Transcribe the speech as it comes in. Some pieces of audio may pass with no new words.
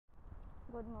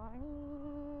Good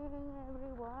morning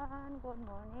everyone. Good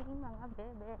morning mga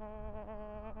bebe.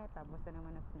 Tapos na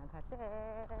naman ako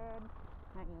naghatid.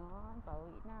 Ngayon,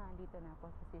 pauwi na. Dito na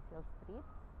ako sa Cecil Street.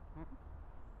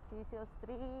 Cecil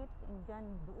Street. And dyan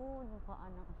doon yung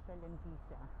kaan ng Australian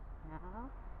visa. Now,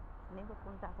 hindi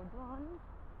pupunta ako doon.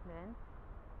 Then,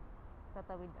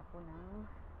 tatawid ako ng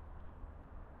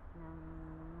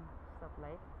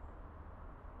stoplight.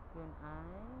 Yun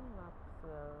ay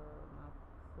Maxwell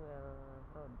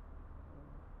Road.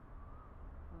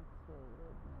 Maxwell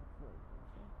Road.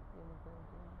 Yun ito.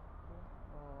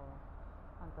 Oh,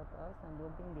 ang tataas ng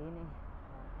building din eh.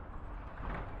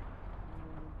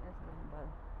 As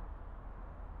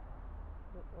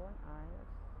the doon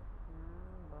ayos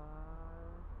ng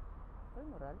bar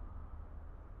Moral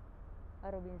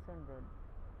Robinson Road.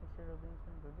 Kasi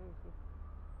Robinson Road eh.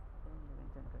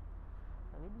 Robinson Road.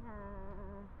 Tawid na.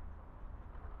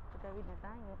 Tawid na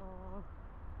tayo.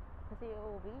 Kasi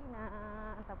uuwi na.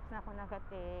 Tapos na ako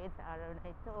nakatid sa araw na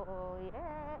ito.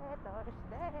 Yeah!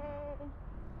 Thursday!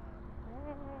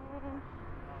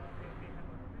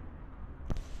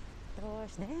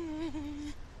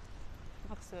 Thursday!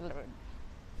 Maxwell Road.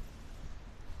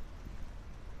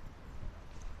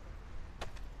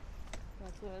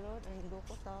 Maxwell Road and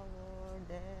Goko Tower.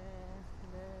 There.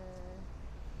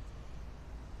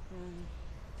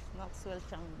 Maxwell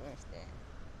Chambers then.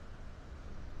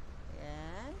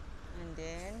 Yan. And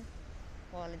then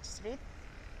College Street.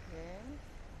 Then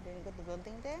go to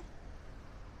building there.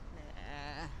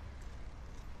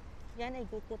 Yan ay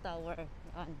Goko Tower.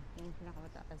 Yan. Yung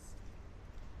pinakamataas.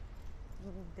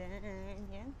 And then,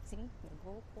 yan. See?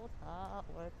 Goko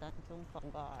Tower. Tanjung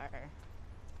Pagar.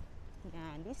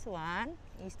 Yan. This one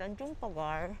is Tanjung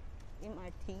Pagar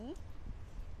MRT.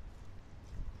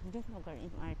 Tanjung Pagar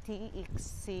MRT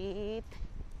exit.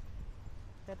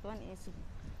 That one is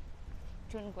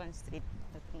Chun Kwan Street.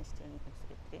 That one is Chun Kwan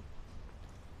Street. Okay?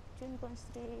 Chun Kwan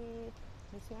Street.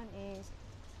 This one is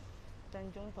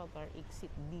Tanjung Pagar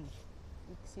exit D.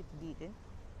 Exit D din.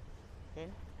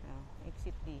 Then,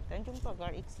 exit D. Tanjung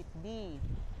Pagar exit D.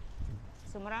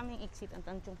 So maraming exit ang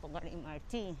Tanjung Pagar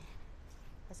MRT.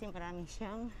 Kasi maraming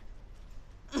siyang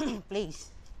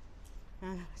place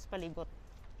sa palibot.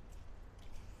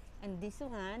 And this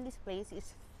place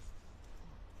is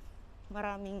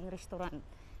maraming restaurant.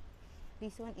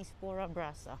 This one is Pura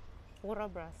Brasa.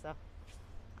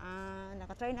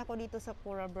 Nakatry na ako dito sa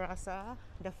Pura Brasa.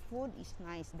 The food is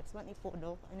nice. That's one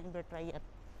Ipodo. I never try it.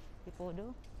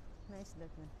 Ipodo. Nice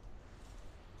that one.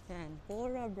 Yan.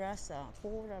 Pura Brasa.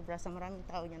 Maraming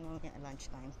tao yan mamaya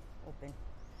lunchtime. Open.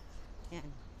 Yan.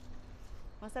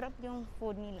 Masarap yung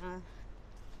food nila.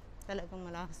 Talagang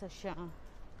malasa siya.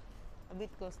 A bit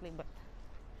costly but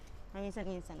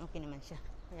minsan okay naman siya.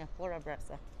 Kaya Pura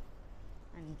Brasa.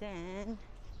 And then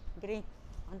green.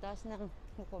 Ang taas ng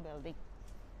Muko building.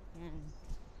 Yan.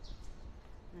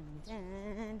 And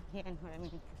then yan.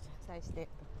 Maraming size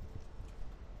dito.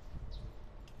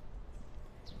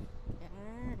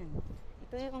 Yan.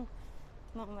 Ito yung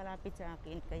mga malapit sa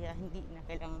akin. Kaya hindi na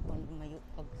kailangan pang lumayo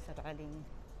pag sakaling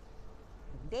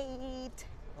date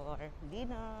or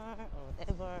dinner or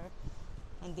whatever.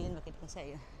 Hindi yun makita ko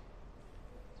sa'yo.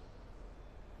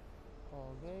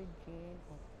 Virgin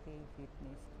Okay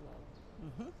Fitness Club.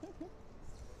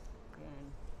 Yan.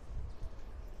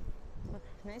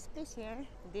 Nice place here.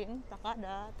 Then,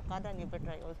 Takada never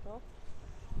try also.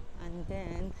 And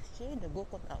then, see the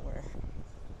Goko Tower.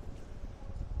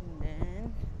 And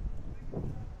then,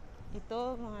 ito,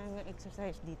 mga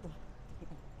exercise dito.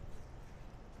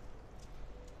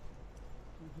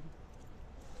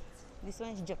 This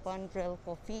one is Japan Trail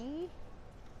Coffee.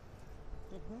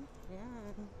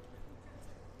 Yan.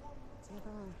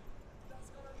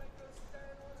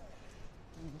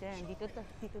 And then, dito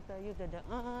tayo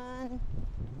dadaan.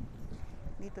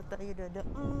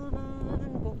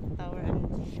 Goko Tower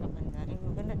and shop.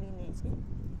 Maganda din eh.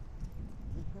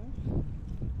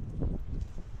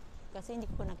 Kasi hindi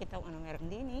ko nakita kung ano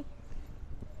meron din eh.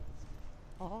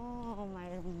 Oh,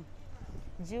 mayroong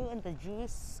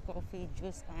juice, coffee,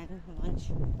 juice, and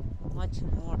much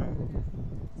more.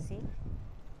 See?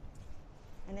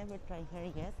 I never tried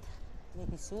here yet.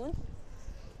 Maybe soon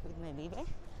with my baby.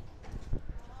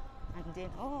 And then,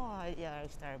 yeah,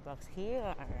 Starbucks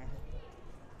here.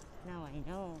 Now I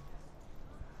know.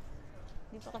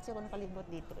 Di pa kasi ako nakalibot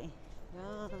dito eh.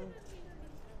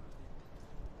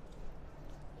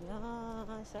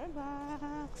 Yan,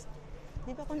 Starbucks.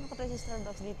 Di pa ako nakatry sa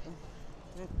Starbucks dito.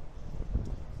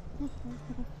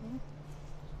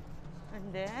 And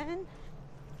then,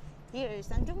 here is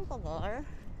Tanjung Pagar,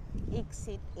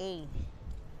 exit A.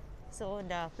 So,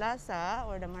 the plaza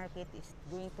or the market is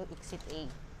going to exit A.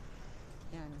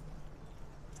 Yan.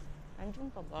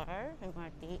 Tanjung Pagar,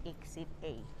 MRT, exit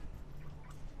A.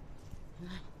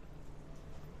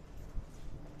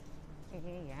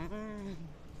 Ayan.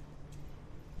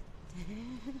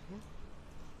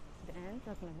 Then,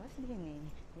 paglabas din eh.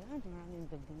 Yan, maraming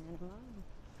building na naman.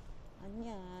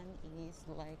 Anyan is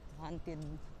like haunted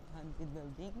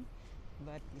building,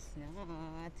 but it's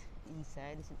not.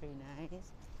 Inside is very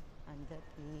nice. And that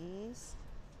is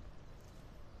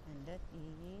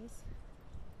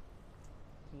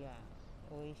yeah,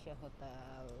 Oasia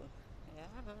Hotel.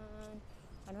 Ayan.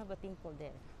 Ano ba temple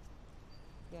there?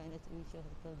 Yeah, that's Oasia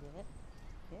Hotel there.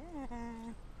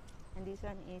 Yeah. And this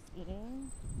one is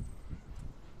in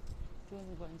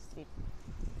Junban Street.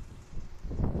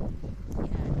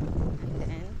 Yeah. And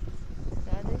then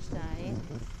the other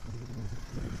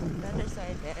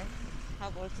side there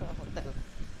have also a hotel.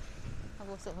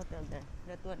 There.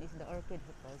 That one is the Orchid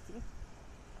Hotel. See?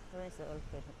 Where is the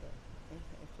Orchid Hotel?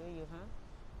 I'll show you, huh?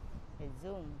 I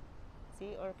zoom.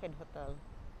 See, Orchid Hotel.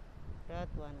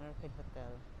 That one, Orchid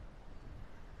Hotel.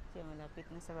 So, malapit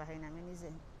na sa bahay namin ni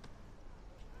Zen.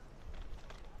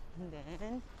 And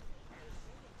then,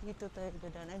 dito tayo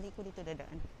dadaan. Hindi ko dito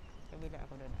dadaan. Kabila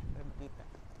ako dadaan para makita.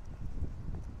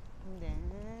 And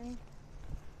then,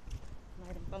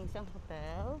 mayroon pang isang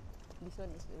hotel. This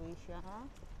one is Oasia.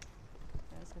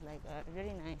 That's like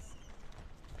very nice.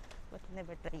 But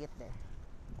never try it there.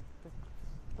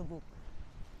 To book.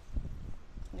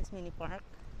 This mini park.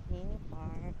 Then,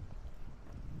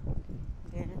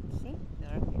 see?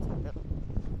 The Orchid Hotel.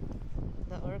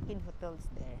 The Orchid Hotel is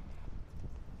there.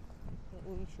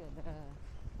 Oasia,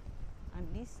 and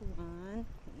this one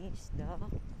is the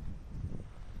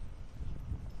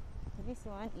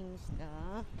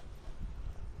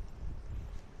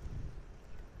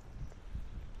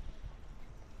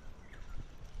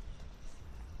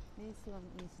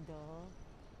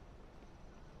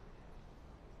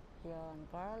yan,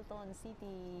 Carlton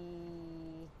City.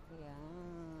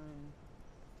 Yan.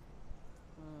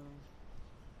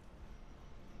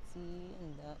 See,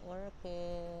 and the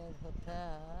Orchid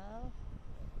Hotel.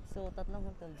 So, tatlong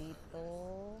hotel dito.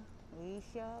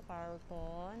 Oasia,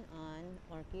 Carlton, and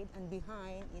Orchid. And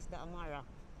behind is the Amara.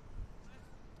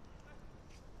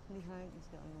 See? Behind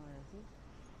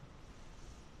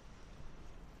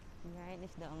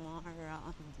is the Amara.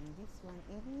 And this one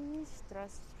is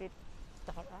Trust Street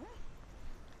Star.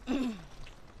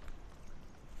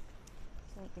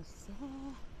 So, it's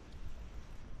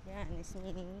yan, it's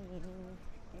mini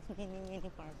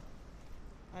park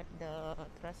at the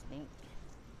Trust Link.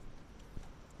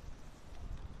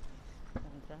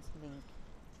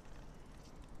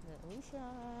 The Oasia.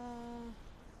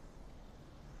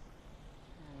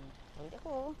 Tawid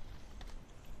ako.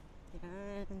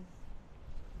 Yan.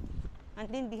 And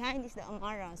then behind is the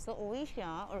Amara. So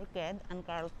Oasia, Orchid, and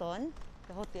Carlton.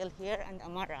 The hotel here and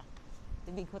Amara.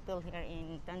 The big hotel here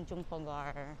in Tanjung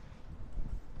Pagar.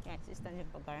 Yeah, this is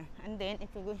Tanjung Pagar. And then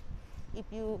if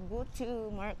you go to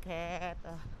market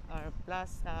or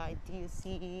plaza,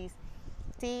 TUCs,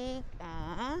 take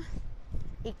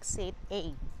exit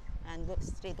A and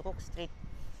walk straight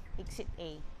exit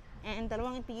A. And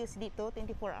dalawang TUC dito,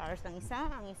 24 hours ang isa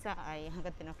ay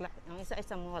hanggang 10 o'clock. Ang isa ay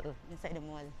sa mall, inside the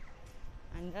mall.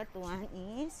 And that one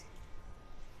is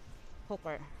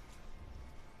Hooker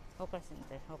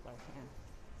Center.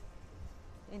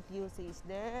 Yeah. NTUC is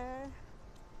there.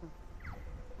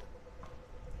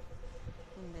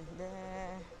 And then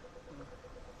there.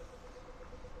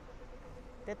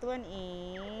 That one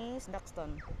is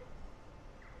Duxton.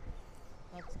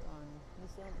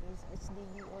 This one is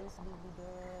HDB, all HDB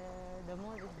there. The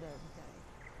mall is there.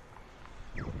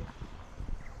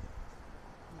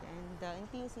 And the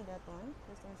NTUC, that one.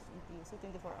 This one is NTUC,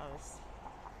 24 hours.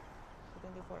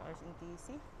 24 hours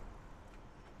NTUC.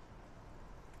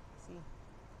 See.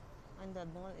 And the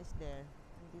mall is there.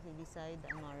 NTUC beside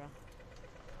the Amara.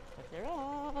 That's the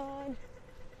road.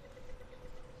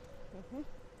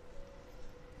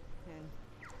 Yan.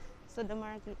 So the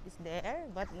market is there,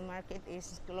 but the market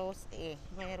is closed eh.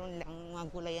 Mayroon lang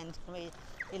mga gulayan, may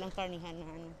ilang karnihan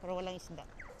na pero walang isda.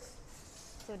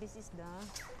 So this is the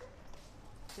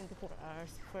 24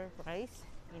 hours fair price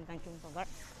in Tanjung Pagar.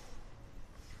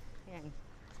 Yan.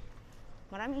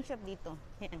 Maraming shop dito.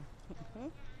 Yan.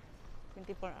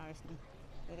 24 hours na.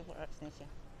 24 hours na siya.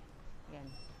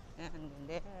 Yan. Yan. And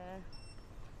there.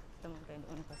 Tama tayo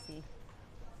doon kasi.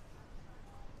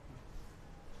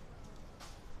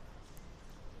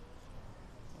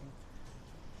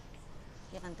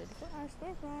 Yan. 24 hours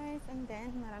fair price. And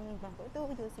then, maraming bangko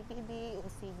ito. UCPB,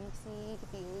 OCBC,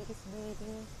 POSB.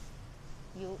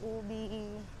 UOB.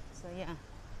 So yeah,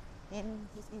 and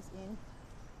this is in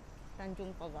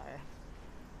Tanjung Pagar.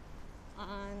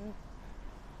 And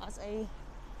as I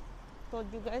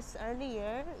told you guys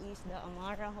earlier, is the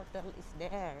Amara Hotel is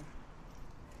there.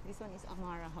 This one is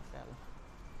Amara Hotel.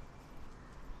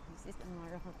 This is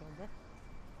Amara Hotel.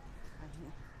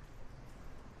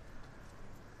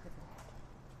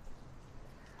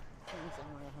 This is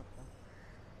Amara Hotel.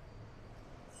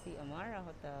 See Amara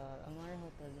Hotel. Amara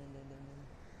Hotel.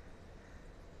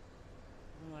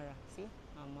 Amara. See?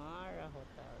 Amara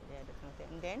Hotel. Yeah, that's hotel.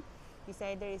 And then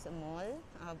beside there is a mall.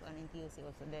 I have an NTUC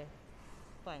also there.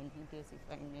 Fine. NTUC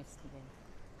Finest.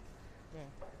 There.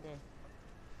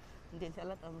 And there's a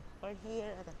lot of over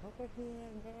here, over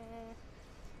here, there.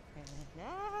 And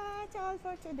that's all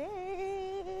for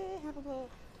today. Have a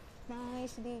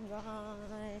nice day,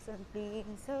 guys. And please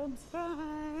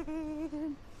subscribe.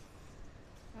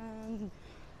 And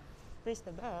press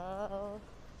the bell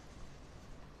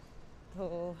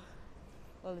to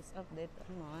always update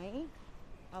on my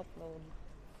upload.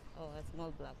 Oh, a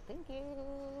small vlog. Thank you.